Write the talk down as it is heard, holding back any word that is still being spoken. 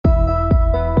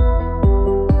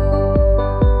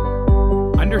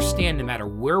understand no matter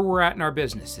where we're at in our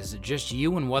business, is it just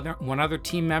you and one other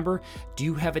team member? Do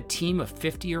you have a team of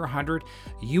 50 or 100?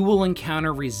 You will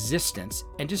encounter resistance,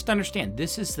 and just understand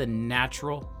this is the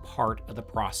natural part of the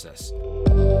process.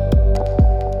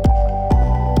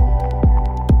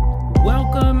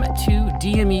 Welcome to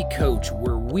DME Coach,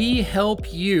 where we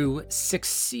help you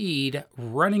succeed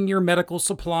running your medical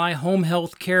supply, home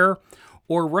health care,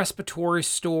 or respiratory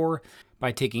store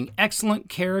by taking excellent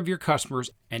care of your customers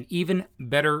and even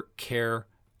better care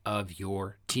of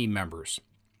your team members.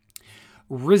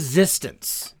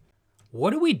 Resistance.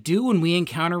 What do we do when we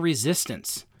encounter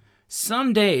resistance?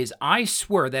 Some days, I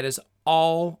swear, that is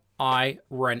all I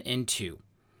run into.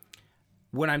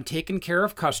 When I'm taking care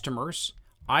of customers,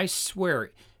 I swear,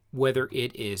 whether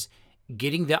it is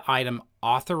getting the item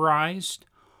authorized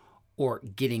or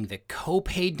getting the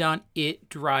copay done, it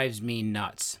drives me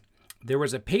nuts. There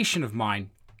was a patient of mine,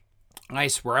 I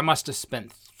swear I must have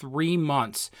spent 3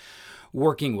 months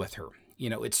working with her.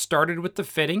 It started with the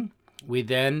fitting.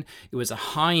 It was a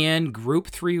high-end Group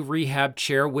 3 rehab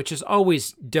chair, which is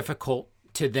always difficult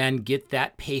to then get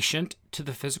that patient to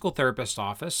the physical therapist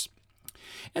office.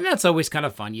 And that's always kind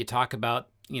of fun. You talk about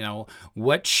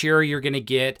what chair you're going to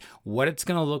get, what it's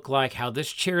going to look like, how this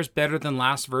chair is better than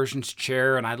last version's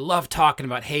chair. And I love talking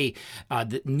about,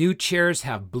 the new chairs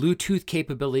have Bluetooth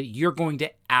capability. You're going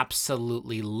to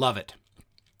absolutely love it.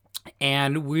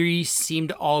 And we seem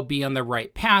to all be on the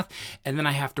right path. And then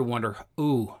I have to wonder,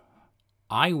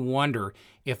 I wonder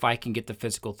if I can get the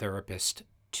physical therapist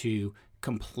to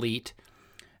complete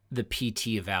the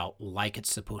PT eval like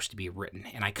it's supposed to be written.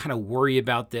 And I kind of worry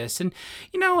about this. And,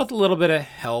 with a little bit of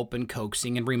help and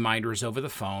coaxing and reminders over the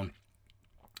phone,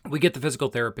 we get the physical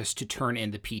therapist to turn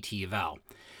in the PT eval.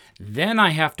 Then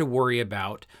I have to worry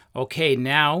about,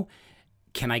 now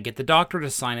can I get the doctor to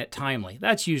sign it timely?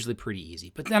 That's usually pretty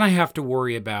easy. But then I have to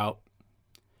worry about,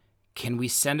 can we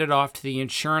send it off to the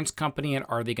insurance company and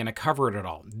are they going to cover it at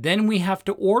all? Then we have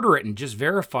to order it and just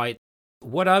verify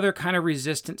what other kind of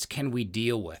resistance can we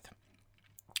deal with.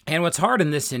 And what's hard in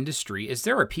this industry is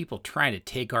there are people trying to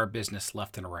take our business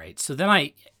left and right. So then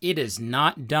it is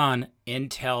not done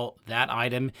until that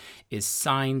item is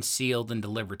signed, sealed, and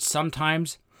delivered.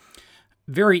 Sometimes,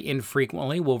 very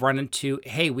infrequently, we'll run into,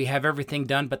 we have everything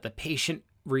done, but the patient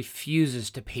refuses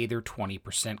to pay their 20%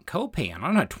 copay. And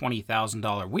on a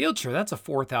 $20,000 wheelchair, that's a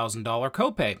 $4,000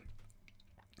 copay.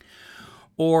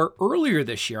 Or earlier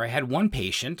this year, I had one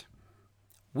patient.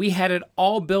 We had it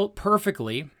all built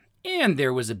perfectly, and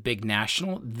there was a big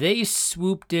national. They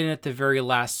swooped in at the very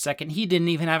last second. He didn't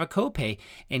even have a copay,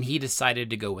 and he decided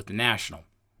to go with the national.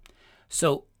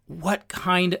 So what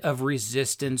kind of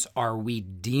resistance are we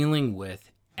dealing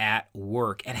with at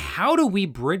work? And how do we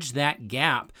bridge that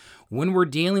gap when we're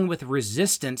dealing with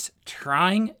resistance,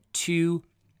 trying to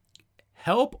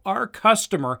help our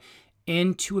customer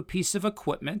into a piece of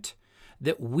equipment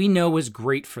that we know is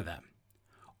great for them?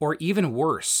 Or even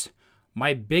worse,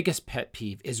 my biggest pet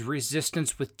peeve is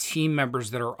resistance with team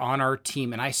members that are on our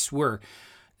team. And I swear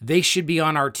they should be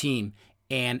on our team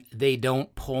and they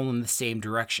don't pull in the same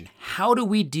direction. How do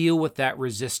we deal with that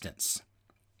resistance?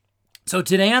 So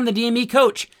today on the DME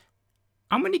Coach,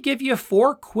 I'm going to give you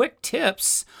 4 quick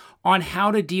tips on how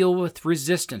to deal with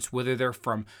resistance, whether they're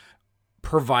from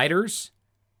providers,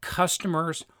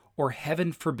 customers, or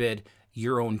heaven forbid,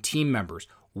 your own team members.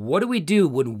 What do we do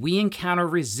when we encounter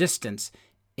resistance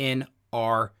in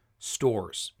our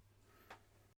stores?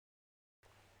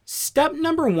 Step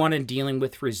number 1 in dealing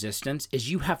with resistance is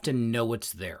you have to know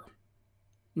it's there.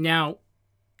 Now,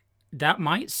 that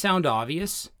might sound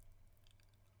obvious,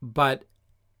 but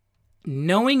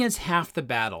knowing is half the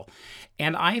battle.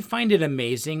 And I find it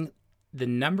amazing the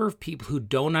number of people who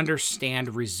don't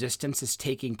understand resistance is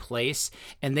taking place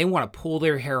and they want to pull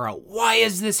their hair out. Why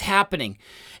is this happening?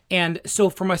 And so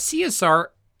from a CSR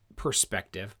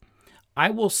perspective, I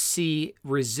will see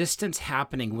resistance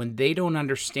happening when they don't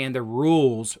understand the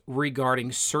rules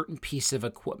regarding certain piece of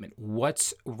equipment,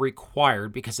 what's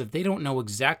required, because if they don't know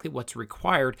exactly what's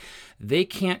required, they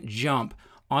can't jump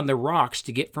on the rocks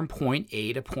to get from point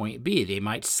A to point B. They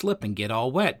might slip and get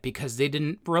all wet because they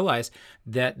didn't realize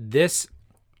that this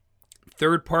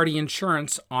third-party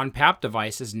insurance on PAP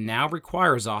devices now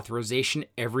requires authorization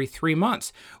every 3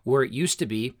 months, where it used to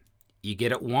be you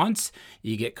get it once,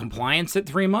 you get compliance at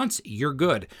 3 months, you're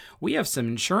good. We have some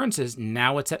insurances,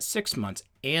 now it's at 6 months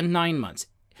and 9 months.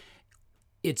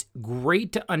 It's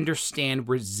great to understand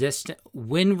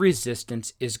when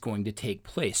resistance is going to take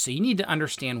place. So you need to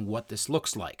understand what this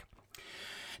looks like.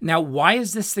 Now, why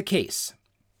is this the case?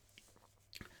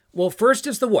 Well, first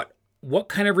is the what. What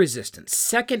kind of resistance?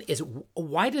 Second is,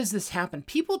 why does this happen?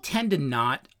 People tend to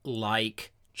not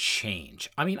like change.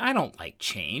 I mean, I don't like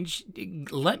change.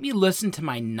 Let me listen to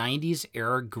my 90s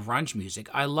era grunge music.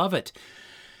 I love it.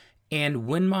 And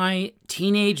when my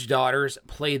teenage daughters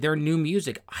play their new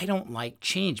music, I don't like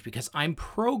change because I'm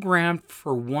programmed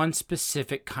for one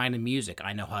specific kind of music.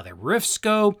 I know how the riffs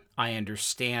go. I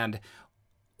understand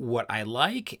what I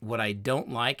like, what I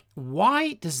don't like.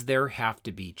 Why does there have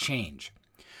to be change?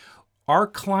 Our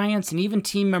clients and even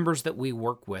team members that we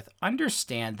work with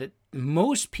understand that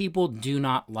most people do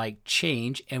not like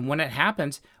change. And when it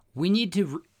happens, we need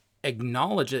to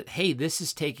acknowledge that, hey, this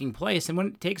is taking place. And when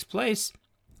it takes place,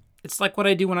 it's like what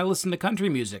I do when I listen to country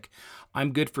music.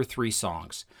 I'm good for 3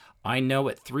 songs. I know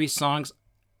at 3 songs,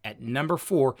 at number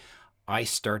 4, I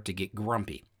start to get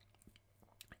grumpy.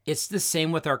 It's the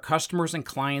same with our customers and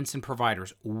clients and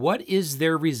providers. What is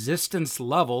their resistance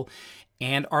level,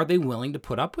 and are they willing to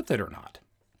put up with it or not?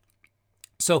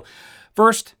 So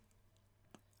first,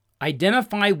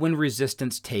 identify when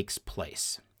resistance takes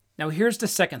place. Now here's the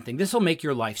second thing. This will make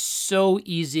your life so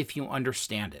easy if you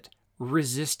understand it.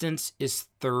 Resistance is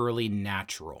thoroughly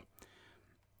natural.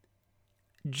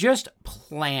 Just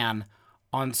plan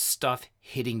on stuff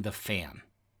hitting the fan.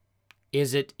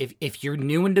 Is it, if you're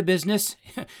new into business,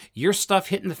 your stuff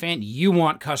hitting the fan, you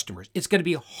want customers. It's going to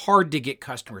be hard to get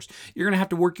customers. You're going to have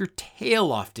to work your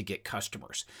tail off to get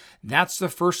customers. That's the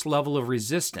first level of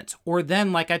resistance. Or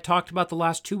then, like I talked about the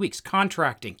last 2 weeks,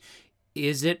 contracting.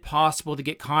 Is it possible to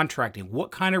get contracting?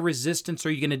 What kind of resistance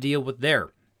are you going to deal with there?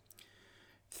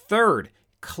 Third,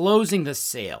 closing the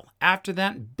sale. After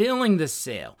that, billing the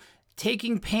sale,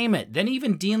 taking payment, then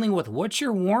even dealing with what's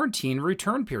your warranty and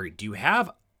return period. Do you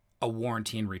have a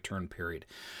warranty and return period?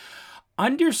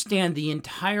 Understand the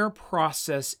entire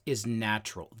process is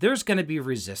natural. There's going to be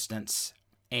resistance.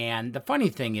 And the funny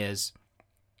thing is,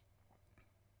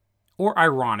 or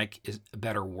ironic is a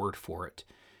better word for it,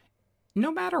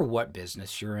 no matter what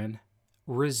business you're in,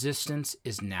 resistance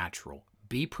is natural.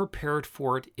 Be prepared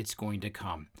for it. It's going to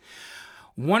come.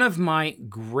 One of my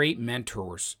great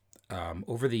mentors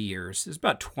over the years, is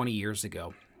about 20 years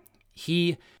ago,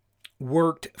 he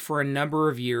worked for a number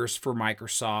of years for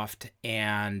Microsoft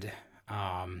and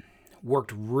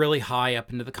worked really high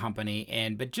up into the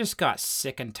company, but just got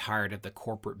sick and tired of the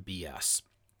corporate BS.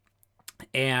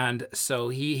 And so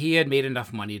he had made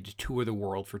enough money to tour the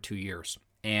world for 2 years.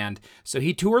 And so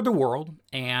he toured the world,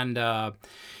 and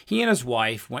he and his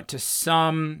wife went to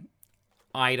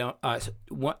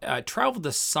traveled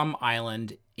to some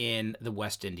island in the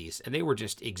West Indies, and they were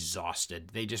just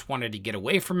exhausted. They just wanted to get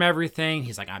away from everything.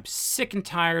 He's like, I'm sick and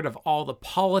tired of all the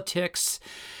politics.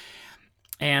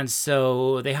 And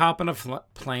so they hop on a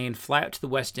plane, fly out to the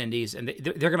West Indies, and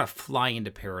they're going to fly into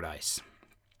paradise.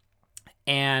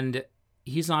 And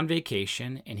he's on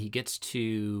vacation, and he gets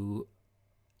to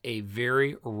a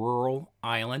very rural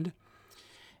island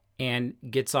and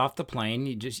gets off the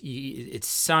plane. It's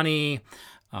sunny.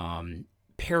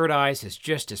 Paradise is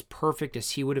just as perfect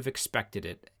as he would have expected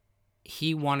it.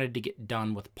 He wanted to get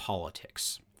done with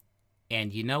politics.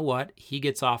 And you know what? He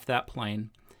gets off that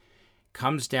plane,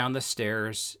 comes down the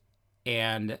stairs,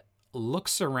 and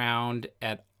looks around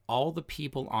at all the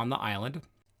people on the island.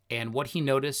 And what he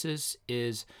notices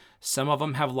is some of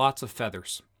them have lots of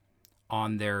feathers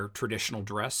on their traditional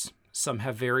dress. Some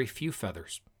have very few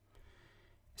feathers.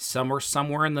 Some are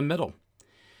somewhere in the middle.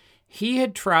 He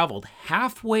had traveled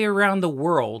halfway around the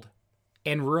world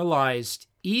and realized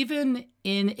even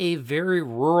in a very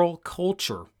rural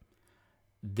culture,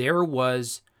 there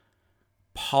was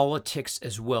politics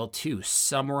as well too.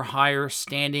 Some were higher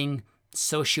standing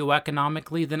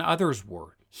socioeconomically than others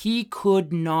were. He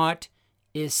could not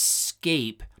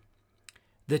escape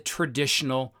the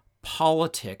traditional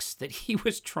politics that he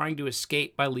was trying to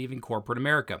escape by leaving corporate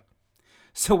America.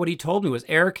 So what he told me was,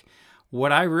 Eric,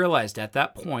 what I realized at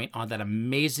that point on that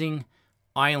amazing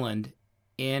island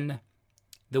in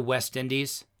the West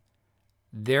Indies,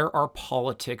 there are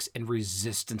politics and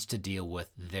resistance to deal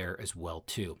with there as well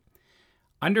too.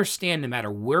 Understand, no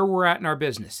matter where we're at in our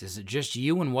business, is it just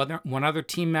you and one other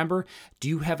team member? Do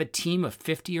you have a team of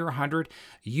 50 or 100?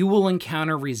 You will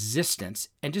encounter resistance.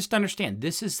 And just understand,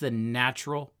 this is the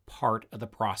natural part of the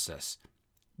process.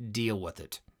 Deal with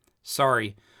it.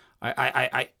 Sorry,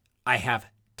 I have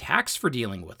tax for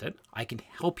dealing with it. I can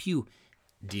help you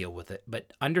deal with it.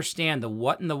 But understand the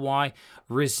what and the why.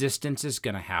 Resistance is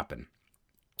going to happen.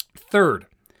 Third,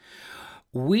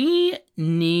 we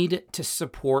need to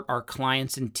support our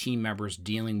clients and team members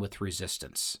dealing with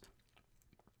resistance.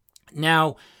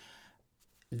 Now,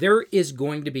 there is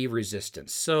going to be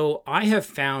resistance. So I have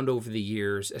found over the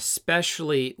years,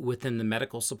 especially within the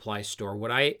medical supply store,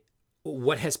 what I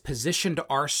what has positioned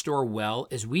our store well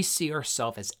is we see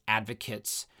ourselves as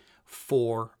advocates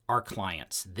for our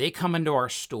clients. They come into our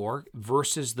store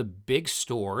versus the big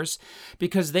stores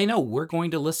because they know we're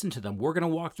going to listen to them. We're going to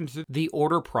walk them through the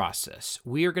order process.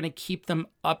 We are going to keep them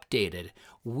updated.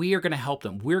 We are going to help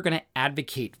them. We're going to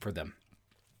advocate for them.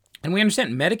 And we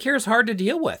understand Medicare is hard to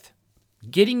deal with.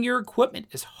 Getting your equipment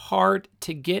is hard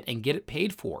to get and get it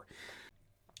paid for.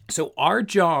 So our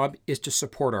job is to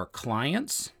support our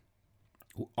clients.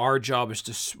 Our job is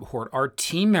to support our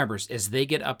team members as they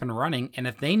get up and running. And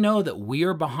if they know that we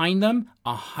are behind them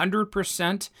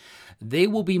 100%, they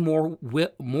will be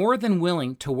more than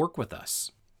willing to work with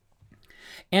us.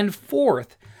 And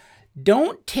fourth,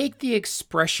 don't take the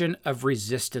expression of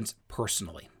resistance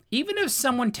personally. Even if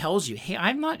someone tells you, hey,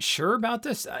 I'm not sure about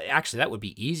this. Actually, that would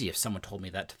be easy if someone told me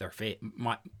that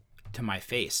to my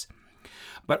face.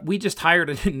 But we just hired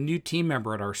a new team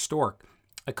member at our store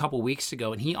a couple weeks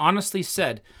ago, and he honestly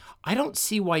said, I don't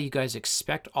see why you guys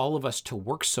expect all of us to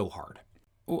work so hard.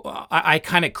 I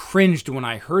kind of cringed when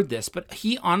I heard this, but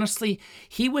he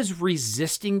was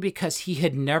resisting because he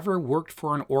had never worked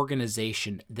for an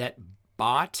organization that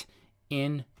bought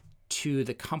into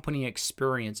the company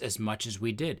experience as much as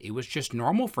we did. It was just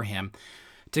normal for him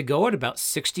to go at about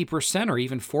 60% or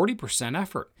even 40%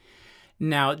 effort.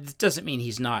 Now, it doesn't mean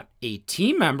he's not a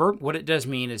team member. What it does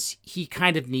mean is he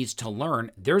kind of needs to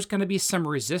learn. There's going to be some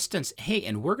resistance. Hey,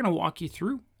 and we're going to walk you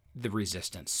through the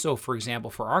resistance. So, for example,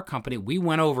 for our company, we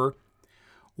went over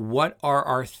what are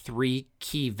our 3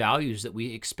 key values that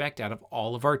we expect out of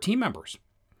all of our team members.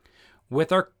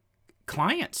 With our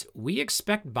clients, we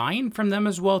expect buy-in from them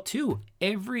as well too.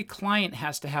 Every client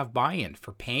has to have buy-in.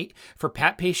 For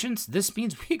PAP patients, this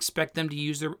means we expect them to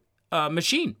use their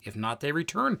machine. If not, they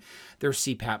return their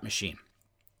CPAP machine.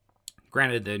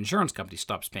 Granted, the insurance company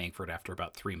stops paying for it after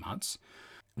about 3 months.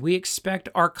 We expect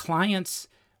our clients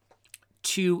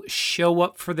to show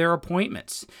up for their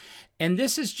appointments. And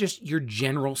this is just your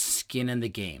general skin in the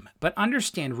game. But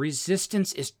understand,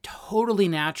 resistance is totally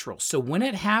natural. So when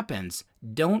it happens,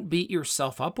 don't beat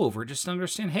yourself up over it. Just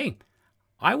understand, hey,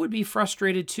 I would be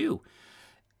frustrated too.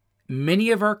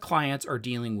 Many of our clients are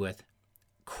dealing with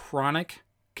chronic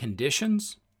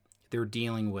conditions. They're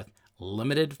dealing with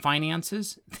limited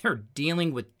finances. They're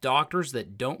dealing with doctors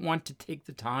that don't want to take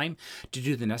the time to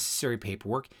do the necessary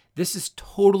paperwork. This is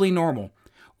totally normal.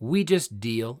 We just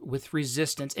deal with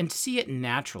resistance and see it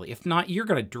naturally. If not, you're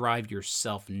going to drive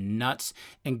yourself nuts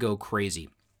and go crazy.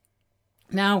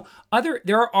 Now,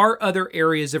 there are other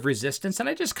areas of resistance, and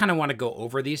I just kind of want to go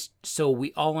over these so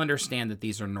we all understand that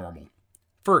these are normal.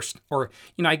 First,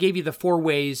 I gave you the 4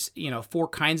 ways, 4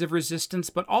 kinds of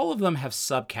resistance, but all of them have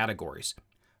subcategories.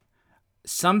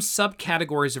 Some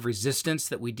subcategories of resistance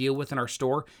that we deal with in our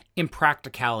store,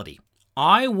 impracticality.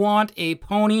 I want a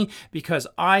pony because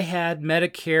I had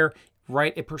Medicare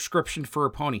write a prescription for a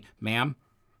pony. Ma'am,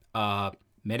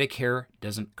 Medicare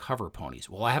doesn't cover ponies.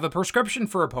 Well, I have a prescription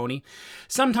for a pony.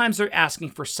 Sometimes they're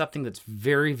asking for something that's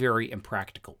very, very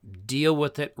impractical. Deal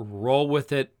with it, roll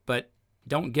with it, but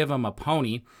don't give them a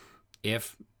pony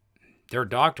if their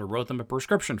doctor wrote them a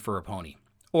prescription for a pony.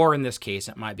 Or in this case,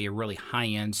 it might be a really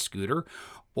high-end scooter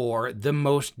or the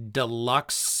most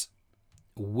deluxe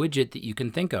widget that you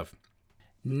can think of.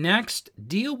 Next,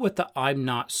 deal with the I'm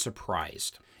not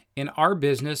surprised. In our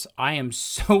business, I am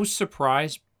so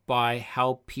surprised by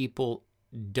how people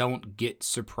don't get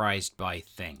surprised by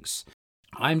things.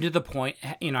 I'm to the point,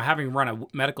 having run a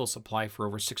medical supply for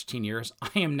over 16 years, I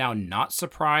am now not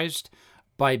surprised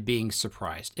by being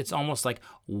surprised. It's almost like,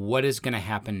 what is going to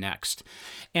happen next?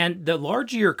 And the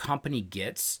larger your company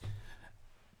gets,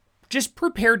 just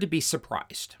prepare to be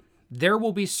surprised. There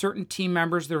will be certain team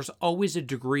members, there's always a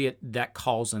degree that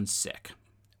calls in sick.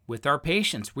 With our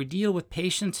patients, we deal with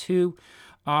patients who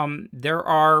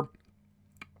they're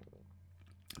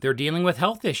dealing with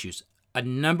health issues. A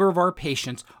number of our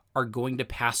patients are going to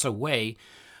pass away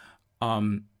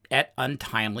at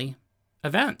untimely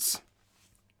events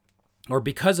or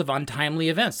because of untimely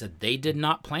events that they did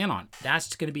not plan on.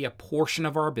 That's going to be a portion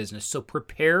of our business. So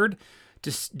prepared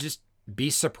to just be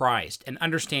surprised and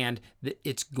understand that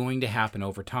it's going to happen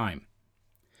over time.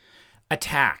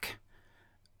 Attack.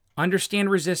 Understand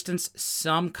resistance.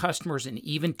 Some customers and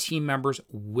even team members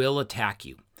will attack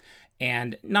you.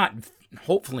 And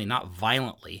hopefully not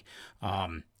violently,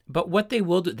 but what they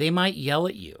will do, they might yell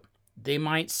at you. They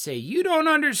might say, you don't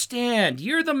understand.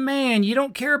 You're the man. You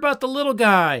don't care about the little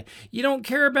guy. You don't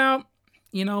care about,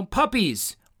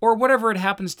 puppies or whatever it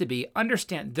happens to be.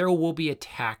 Understand there will be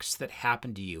attacks that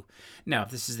happen to you. Now,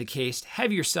 if this is the case,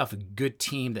 have yourself a good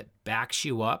team that backs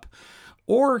you up,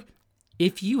 or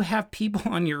If you have people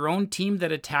on your own team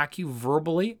that attack you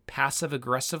verbally, passive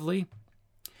aggressively,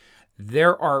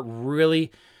 there are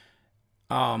really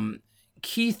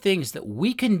key things that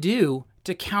we can do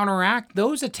to counteract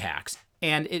those attacks.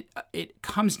 And it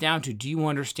comes down to, do you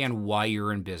understand why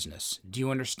you're in business? Do you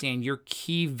understand your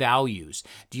key values?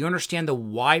 Do you understand the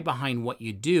why behind what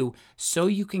you do so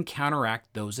you can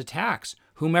counteract those attacks,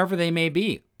 whomever they may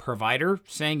be? Provider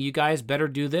saying you guys better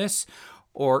do this,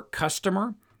 or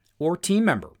customer, or team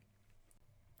member.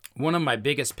 One of my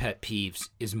biggest pet peeves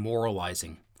is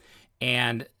moralizing.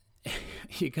 And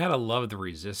you gotta love the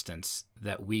resistance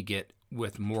that we get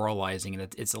with moralizing.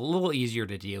 And it's a little easier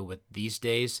to deal with these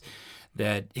days.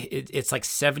 That it's like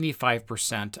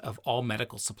 75% of all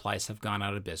medical supplies have gone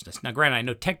out of business. Now, granted, I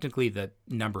know technically the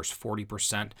number's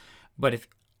 40%, but if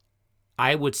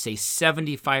I would say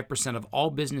 75% of all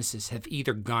businesses have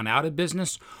either gone out of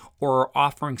business or are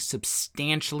offering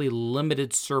substantially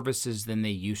limited services than they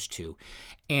used to.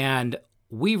 And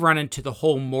we run into the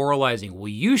whole moralizing. Well,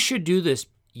 you should do this.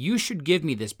 You should give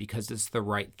me this because it's the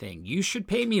right thing. You should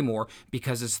pay me more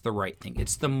because it's the right thing.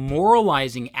 It's the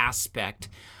moralizing aspect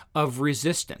of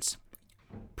resistance.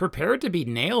 Prepare to be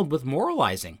nailed with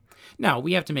moralizing. Now,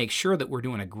 we have to make sure that we're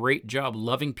doing a great job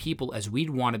loving people as we'd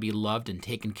want to be loved and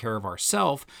taking care of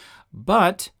ourselves.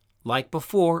 But, like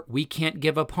before, we can't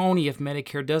give a pony if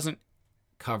Medicare doesn't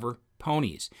cover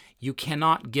ponies. You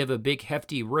cannot give a big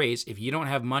hefty raise if you don't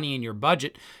have money in your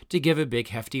budget to give a big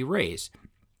hefty raise.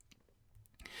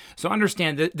 So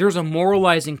understand that there's a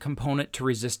moralizing component to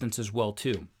resistance as well,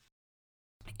 too.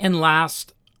 And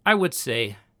last, I would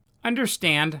say,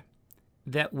 understand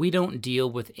that we don't deal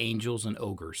with angels and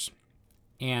ogres.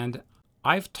 And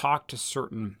I've talked to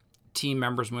certain team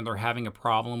members when they're having a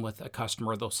problem with a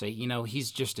customer. They'll say,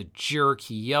 he's just a jerk.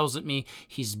 He yells at me.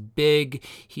 He's big.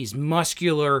 He's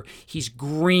muscular. He's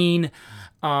green.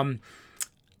 And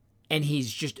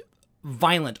he's just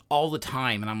violent all the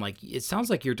time. And I'm like, it sounds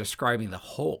like you're describing the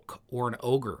Hulk or an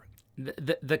ogre.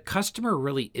 The customer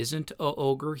really isn't an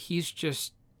ogre. He's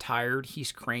just tired.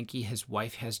 He's cranky. His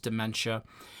wife has dementia.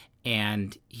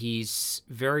 And he's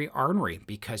very ornery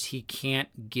because he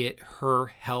can't get her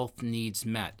health needs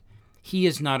met. He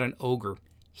is not an ogre.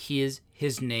 His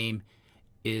name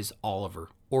is Oliver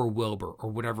or Wilbur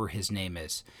or whatever his name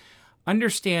is.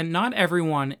 Understand, not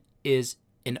everyone is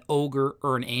an ogre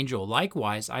or an angel.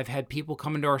 Likewise, I've had people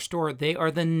come into our store. They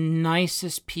are the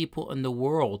nicest people in the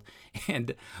world.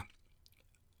 And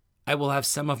I will have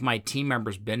some of my team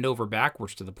members bend over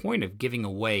backwards to the point of giving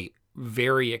away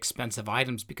very expensive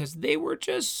items because they were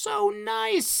just so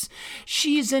nice.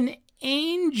 She's an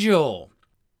angel.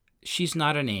 She's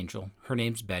not an angel. Her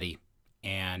name's Betty.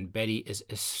 And Betty is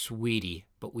a sweetie,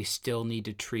 but we still need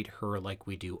to treat her like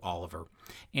we do Oliver.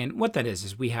 And what that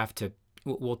is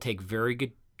we'll take very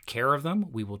good care of them.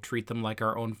 We will treat them like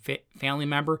our own family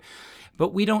member,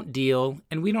 but we don't deal,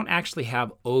 and we don't actually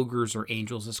have ogres or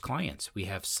angels as clients. We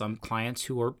have some clients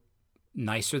who are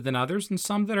nicer than others and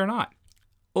some that are not.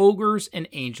 Ogres and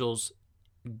angels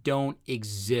don't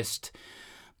exist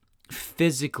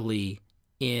physically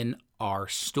in our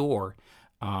store,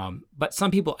 but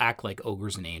some people act like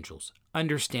ogres and angels.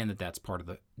 Understand that that's part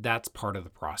of the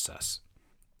process.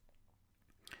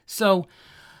 So,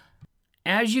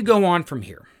 as you go on from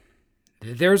here,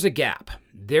 there's a gap.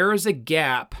 There is a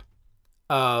gap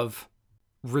of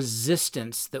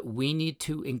resistance that we need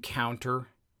to encounter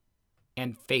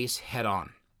and face head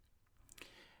on.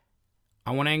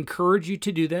 I want to encourage you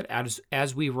to do that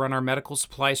as we run our medical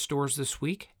supply stores this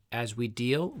week, as we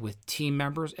deal with team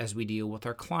members, as we deal with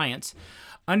our clients.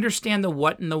 Understand the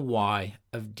what and the why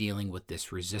of dealing with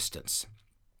this resistance.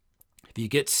 If you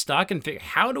get stuck and figure,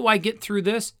 how do I get through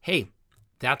this? Hey,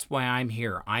 that's why I'm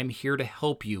here. I'm here to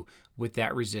help you with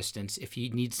that resistance. If you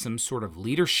need some sort of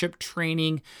leadership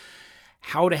training,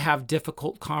 how to have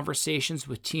difficult conversations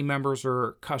with team members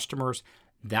or customers,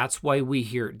 that's why we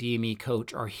here at DME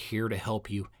Coach are here to help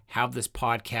you, have this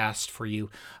podcast for you,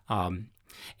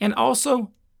 and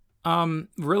also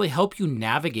really help you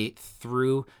navigate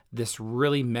through this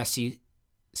really messy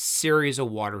series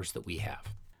of waters that we have.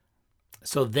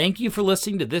 So thank you for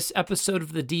listening to this episode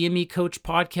of the DME Coach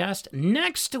podcast.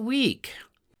 Next week,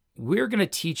 we're going to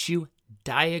teach you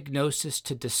diagnosis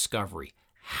to discovery.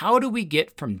 How do we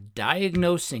get from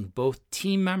diagnosing both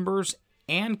team members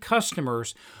and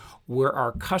customers where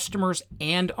our customers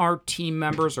and our team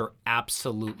members are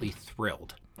absolutely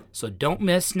thrilled? So don't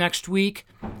miss next week,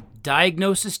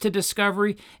 diagnosis to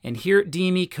discovery. And here at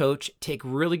DME Coach, take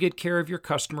really good care of your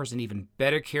customers and even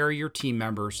better care of your team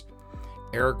members.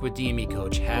 Eric with DME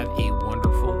Coach. Have a wonderful